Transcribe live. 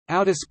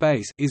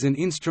Outa-Space is an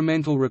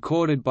instrumental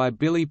recorded by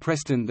Billy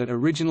Preston that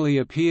originally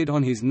appeared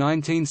on his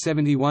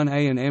 1971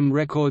 A&M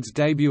Records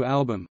debut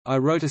album, I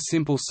Wrote a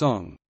Simple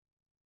Song.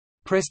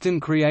 Preston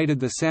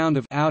created the sound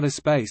of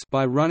Outa-Space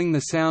by running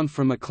the sound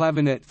from a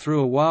clavinet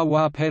through a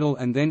wah-wah pedal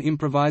and then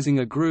improvising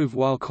a groove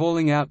while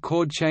calling out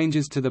chord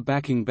changes to the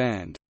backing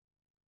band.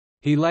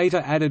 He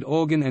later added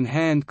organ and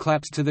hand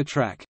claps to the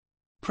track.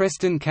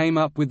 Preston came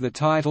up with the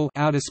title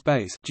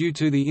Outa-Space due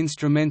to the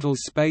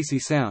instrumental's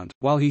spacey sound.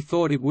 While he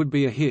thought it would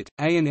be a hit,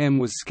 A&M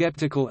was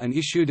skeptical and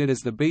issued it as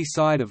the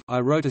B-side of I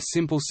Wrote a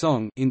Simple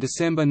Song in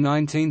December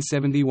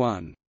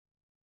 1971.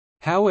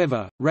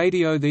 However,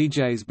 radio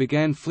DJs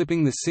began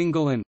flipping the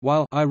single and,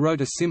 while I Wrote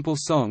a Simple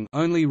Song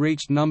only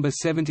reached number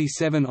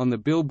 77 on the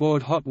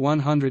Billboard Hot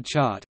 100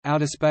 chart,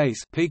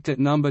 Outa-Space peaked at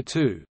number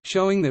 2,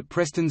 showing that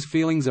Preston's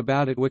feelings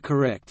about it were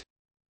correct.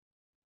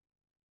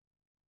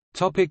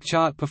 Topic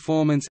chart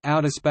performance.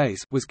 Outa-Space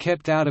was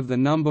kept out of the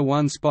number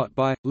 1 spot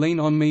by Lean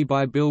on Me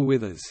by Bill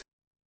Withers.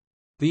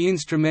 The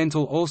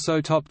instrumental also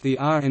topped the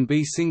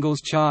R&B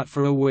singles chart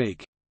for a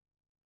week.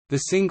 The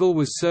single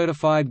was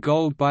certified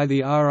gold by the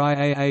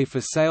RIAA for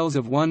sales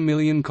of 1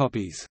 million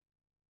copies.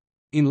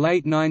 In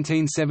late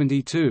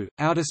 1972,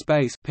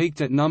 Outa-Space peaked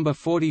at number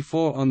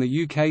 44 on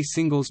the UK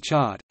singles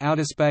chart.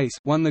 Outa-Space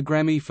won the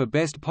Grammy for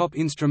Best Pop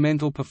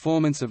Instrumental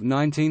Performance of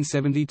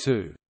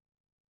 1972.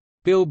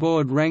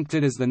 Billboard ranked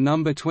it as the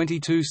number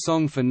 22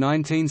 song for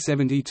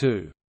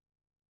 1972.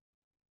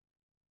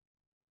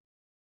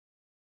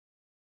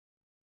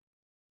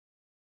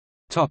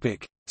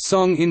 Topic: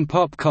 Song in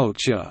pop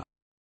culture.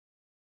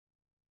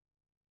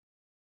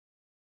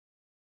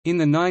 In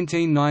the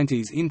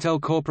 1990s, Intel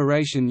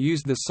Corporation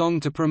used the song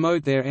to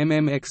promote their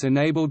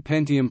MMX-enabled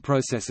Pentium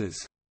processors.